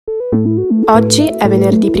Oggi è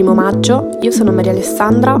venerdì 1 maggio, io sono Maria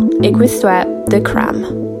Alessandra e questo è The Cramm.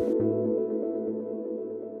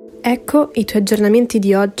 Ecco i tuoi aggiornamenti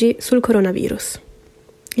di oggi sul coronavirus.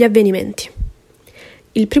 Gli avvenimenti.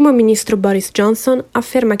 Il primo ministro Boris Johnson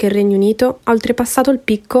afferma che il Regno Unito ha oltrepassato il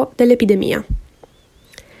picco dell'epidemia.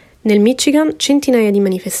 Nel Michigan centinaia di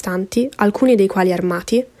manifestanti, alcuni dei quali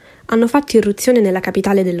armati, hanno fatto irruzione nella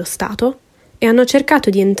capitale dello Stato e hanno cercato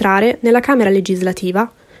di entrare nella Camera legislativa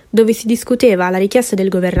dove si discuteva la richiesta del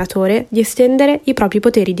governatore di estendere i propri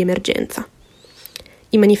poteri di emergenza.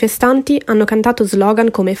 I manifestanti hanno cantato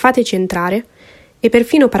slogan come "Fateci entrare" e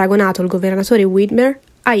perfino paragonato il governatore Whitmer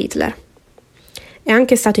a Hitler. È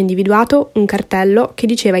anche stato individuato un cartello che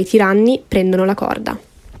diceva "I tiranni prendono la corda".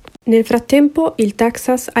 Nel frattempo il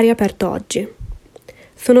Texas ha riaperto oggi.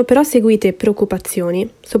 Sono però seguite preoccupazioni,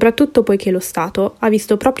 soprattutto poiché lo Stato ha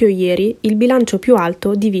visto proprio ieri il bilancio più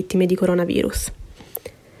alto di vittime di coronavirus.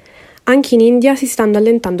 Anche in India si stanno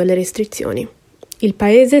allentando le restrizioni. Il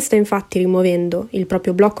paese sta infatti rimuovendo il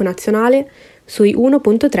proprio blocco nazionale sui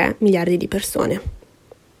 1,3 miliardi di persone.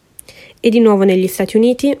 E di nuovo negli Stati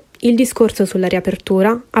Uniti, il discorso sulla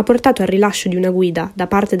riapertura ha portato al rilascio di una guida da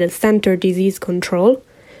parte del Center Disease Control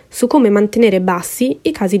su come mantenere bassi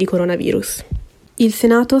i casi di coronavirus. Il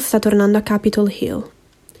Senato sta tornando a Capitol Hill.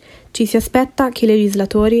 Ci si aspetta che i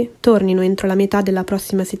legislatori tornino entro la metà della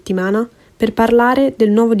prossima settimana per parlare del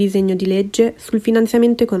nuovo disegno di legge sul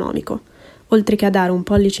finanziamento economico, oltre che a dare un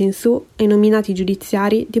pollice in su ai nominati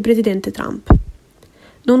giudiziari di presidente Trump.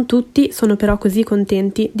 Non tutti sono però così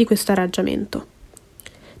contenti di questo arrangiamento.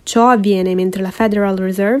 Ciò avviene mentre la Federal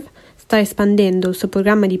Reserve sta espandendo il suo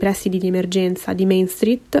programma di prestiti di emergenza di Main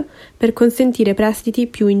Street per consentire prestiti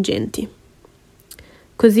più ingenti.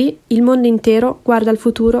 Così il mondo intero guarda al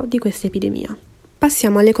futuro di questa epidemia.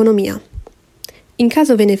 Passiamo all'economia. In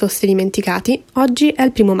caso ve ne foste dimenticati, oggi è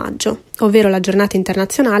il 1 maggio, ovvero la Giornata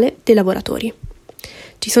Internazionale dei Lavoratori.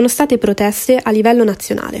 Ci sono state proteste a livello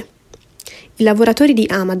nazionale. I lavoratori di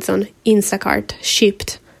Amazon, Instacart,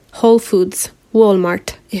 Shipt, Whole Foods,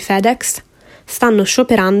 Walmart e FedEx stanno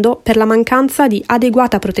scioperando per la mancanza di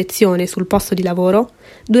adeguata protezione sul posto di lavoro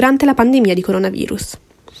durante la pandemia di coronavirus.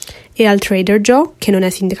 E al Trader Joe, che non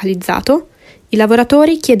è sindacalizzato, i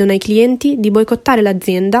lavoratori chiedono ai clienti di boicottare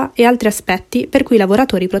l'azienda e altri aspetti per cui i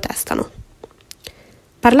lavoratori protestano.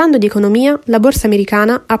 Parlando di economia, la Borsa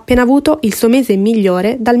americana ha appena avuto il suo mese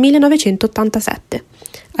migliore dal 1987.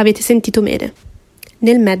 Avete sentito bene?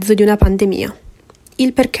 Nel mezzo di una pandemia.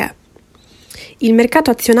 Il perché? Il mercato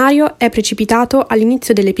azionario è precipitato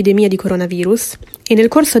all'inizio dell'epidemia di coronavirus e nel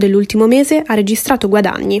corso dell'ultimo mese ha registrato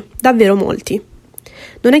guadagni, davvero molti.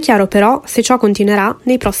 Non è chiaro però se ciò continuerà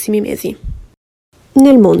nei prossimi mesi.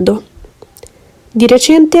 Nel mondo. Di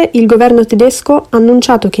recente il governo tedesco ha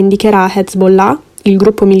annunciato che indicherà Hezbollah, il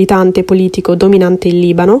gruppo militante politico dominante in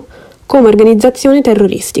Libano, come organizzazione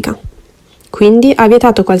terroristica. Quindi ha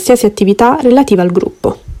vietato qualsiasi attività relativa al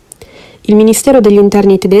gruppo. Il Ministero degli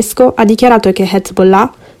Interni tedesco ha dichiarato che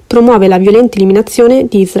Hezbollah promuove la violenta eliminazione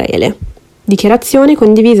di Israele. Dichiarazione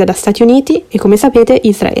condivisa da Stati Uniti e, come sapete,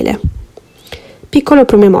 Israele. Piccolo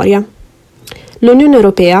promemoria. L'Unione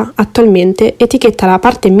Europea attualmente etichetta la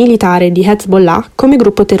parte militare di Hezbollah come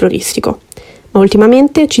gruppo terroristico, ma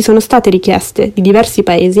ultimamente ci sono state richieste di diversi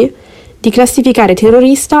paesi di classificare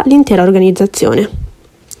terrorista l'intera organizzazione.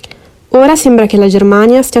 Ora sembra che la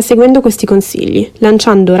Germania stia seguendo questi consigli,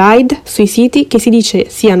 lanciando raid sui siti che si dice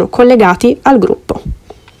siano collegati al gruppo.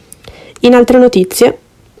 In altre notizie,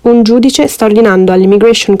 un giudice sta ordinando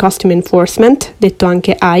all'Immigration Customs Enforcement, detto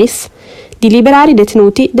anche ICE, di liberare i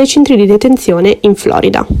detenuti dai centri di detenzione in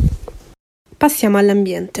Florida. Passiamo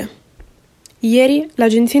all'ambiente. Ieri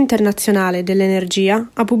l'Agenzia Internazionale dell'Energia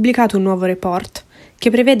ha pubblicato un nuovo report che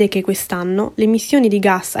prevede che quest'anno le emissioni di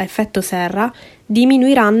gas a effetto serra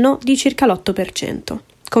diminuiranno di circa l'8%,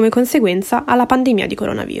 come conseguenza alla pandemia di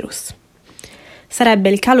coronavirus. Sarebbe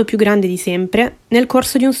il calo più grande di sempre nel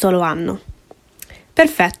corso di un solo anno.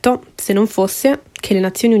 Perfetto, se non fosse che le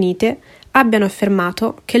Nazioni Unite abbiano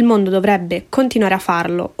affermato che il mondo dovrebbe continuare a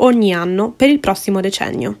farlo ogni anno per il prossimo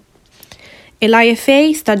decennio. E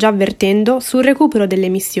l'IFA sta già avvertendo sul recupero delle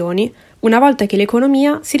emissioni una volta che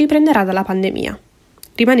l'economia si riprenderà dalla pandemia.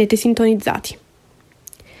 Rimanete sintonizzati.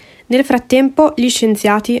 Nel frattempo, gli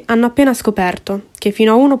scienziati hanno appena scoperto che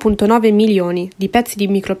fino a 1,9 milioni di pezzi di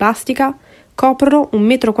microplastica coprono 1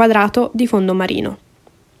 metro quadrato di fondo marino,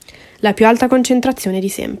 la più alta concentrazione di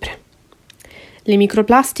sempre. Le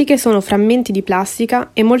microplastiche sono frammenti di plastica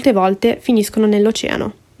e molte volte finiscono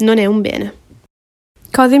nell'oceano. Non è un bene.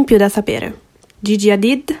 Cose in più da sapere. Gigi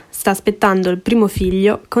Hadid sta aspettando il primo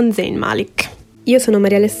figlio con Zayn Malik. Io sono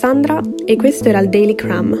Maria Alessandra e questo era il Daily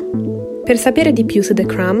Cramm. Per sapere di più su The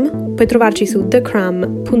Cramm puoi trovarci su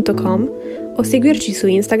thecramm.com o seguirci su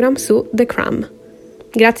Instagram su The Cramm.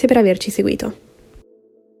 Grazie per averci seguito.